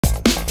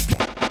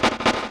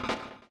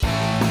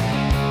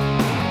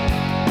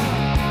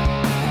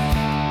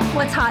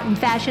What's hot in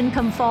fashion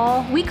come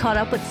fall? We caught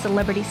up with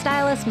celebrity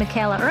stylist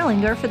Michaela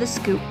Erlanger for The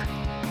Scoop.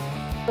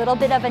 A little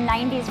bit of a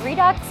 90s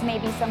redux,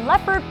 maybe some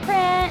leopard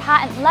print,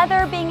 patent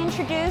leather being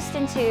introduced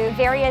into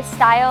various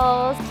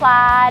styles,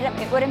 plaid.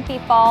 It wouldn't be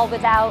fall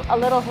without a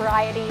little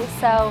variety,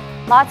 so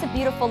lots of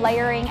beautiful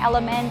layering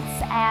elements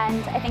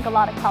and I think a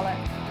lot of color.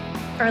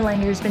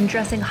 Erlanger's been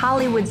dressing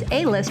Hollywood's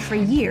A-list for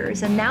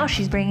years, and now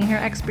she's bringing her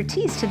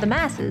expertise to the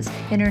masses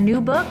in her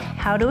new book,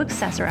 How to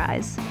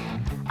Accessorize.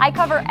 I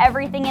cover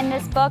everything in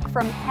this book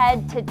from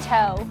head to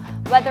toe,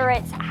 whether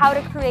it's how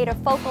to create a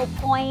focal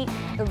point,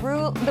 the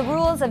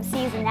rules of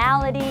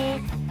seasonality,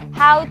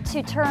 how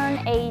to turn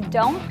a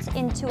don't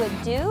into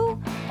a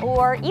do,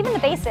 or even the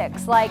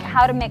basics like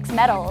how to mix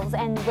metals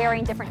and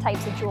wearing different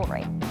types of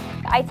jewelry.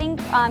 I think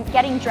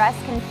getting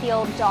dressed can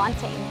feel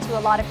daunting to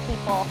a lot of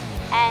people,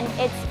 and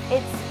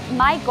it's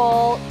my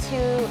goal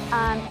to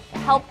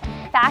help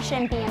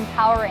fashion be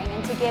empowering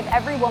and to give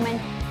every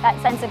woman that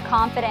sense of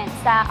confidence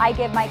that I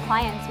give my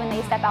clients when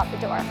they step out the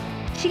door.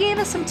 She gave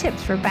us some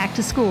tips for back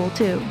to school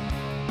too.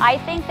 I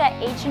think that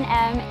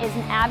H&M is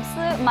an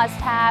absolute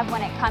must-have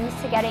when it comes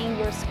to getting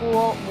your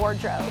school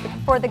wardrobe.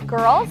 For the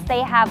girls,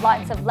 they have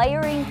lots of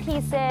layering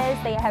pieces,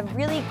 they have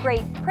really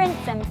great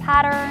prints and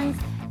patterns.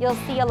 You'll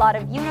see a lot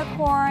of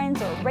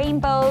unicorns or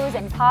rainbows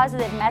and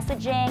positive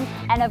messaging,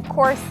 and of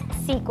course,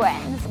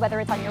 sequins, whether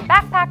it's on your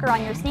backpack or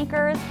on your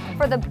sneakers.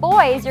 For the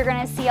boys, you're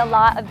gonna see a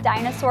lot of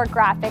dinosaur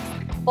graphics,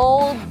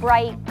 bold,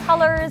 bright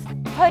colors,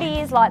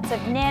 hoodies, lots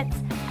of knits,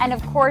 and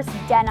of course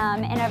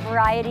denim in a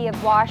variety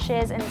of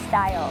washes and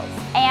styles.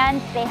 And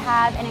they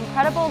have an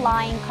incredible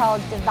line called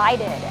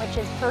Divided, which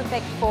is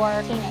perfect for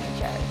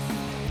teenagers.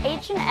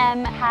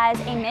 H&M has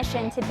a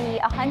mission to be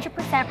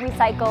 100%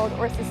 recycled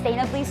or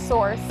sustainably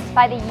sourced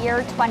by the year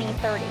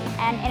 2030.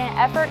 And in an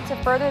effort to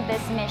further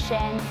this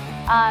mission,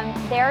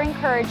 they're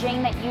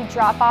encouraging that you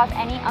drop off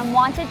any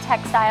unwanted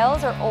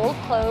textiles or old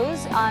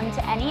clothes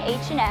to any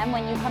H&M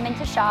when you come in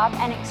to shop,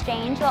 and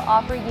exchange they'll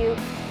offer you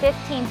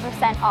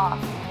 15%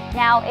 off.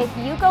 Now, if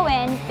you go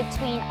in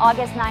between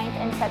August 9th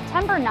and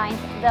September 9th,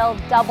 they'll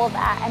double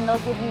that and they'll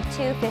give you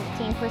two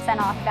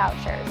 15% off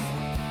vouchers.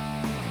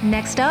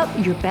 Next up,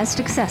 your best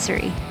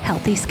accessory,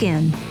 healthy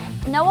skin.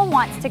 No one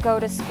wants to go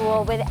to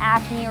school with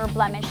acne or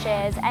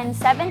blemishes, and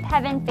Seventh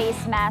Heaven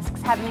face masks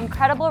have an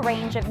incredible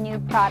range of new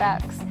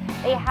products.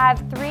 They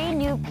have 3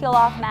 new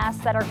peel-off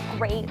masks that are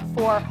great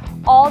for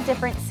all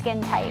different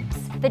skin types.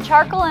 The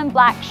charcoal and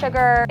black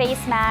sugar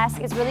face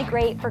mask is really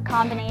great for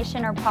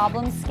combination or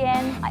problem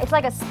skin. It's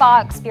like a spa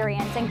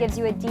experience and gives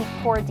you a deep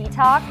pore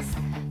detox.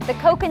 The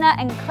coconut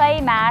and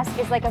clay mask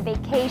is like a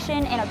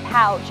vacation in a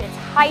pouch. It's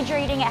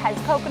hydrating, it has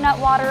coconut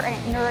water, and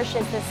it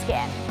nourishes the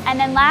skin. And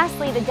then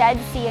lastly, the Dead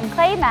Sea and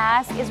clay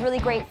mask is really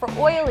great for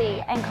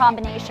oily and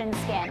combination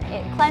skin.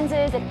 It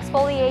cleanses, it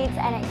exfoliates,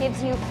 and it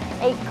gives you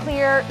a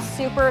clear,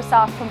 super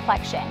soft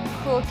complexion.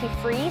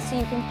 Cruelty-free, so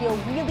you can feel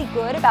really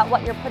good about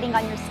what you're putting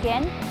on your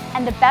skin.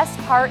 And the best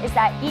part is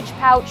that each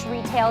pouch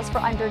retails for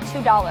under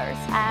 $2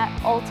 at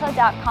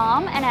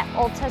Ulta.com and at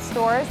Ulta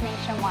stores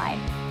nationwide.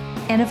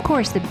 And of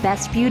course, the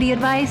best beauty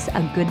advice,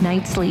 a good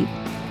night's sleep.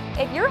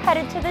 If you're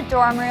headed to the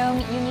dorm room,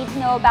 you need to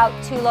know about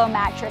Tulo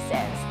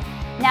mattresses.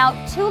 Now,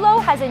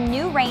 Tulo has a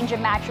new range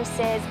of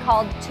mattresses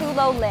called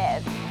Tulo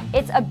Live.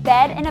 It's a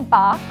bed in a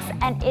box,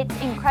 and it's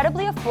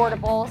incredibly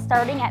affordable,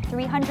 starting at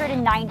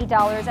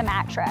 $390 a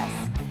mattress.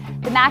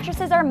 The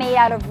mattresses are made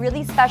out of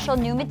really special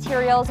new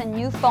materials and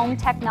new foam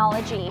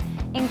technology,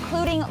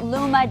 including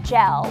Luma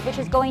Gel, which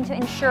is going to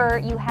ensure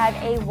you have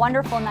a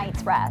wonderful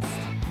night's rest.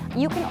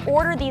 You can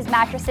order these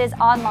mattresses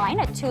online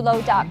at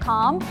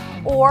Tulo.com,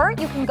 or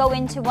you can go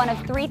into one of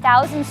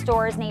 3,000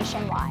 stores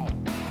nationwide.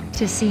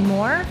 To see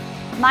more,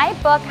 my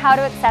book, How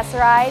to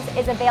Accessorize,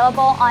 is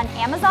available on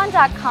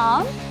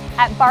Amazon.com,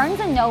 at Barnes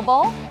 &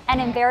 Noble, and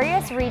in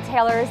various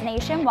retailers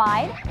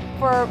nationwide.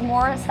 For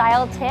more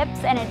style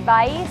tips and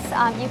advice,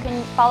 you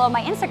can follow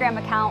my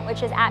Instagram account,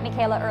 which is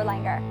 @Michaela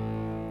Erlanger.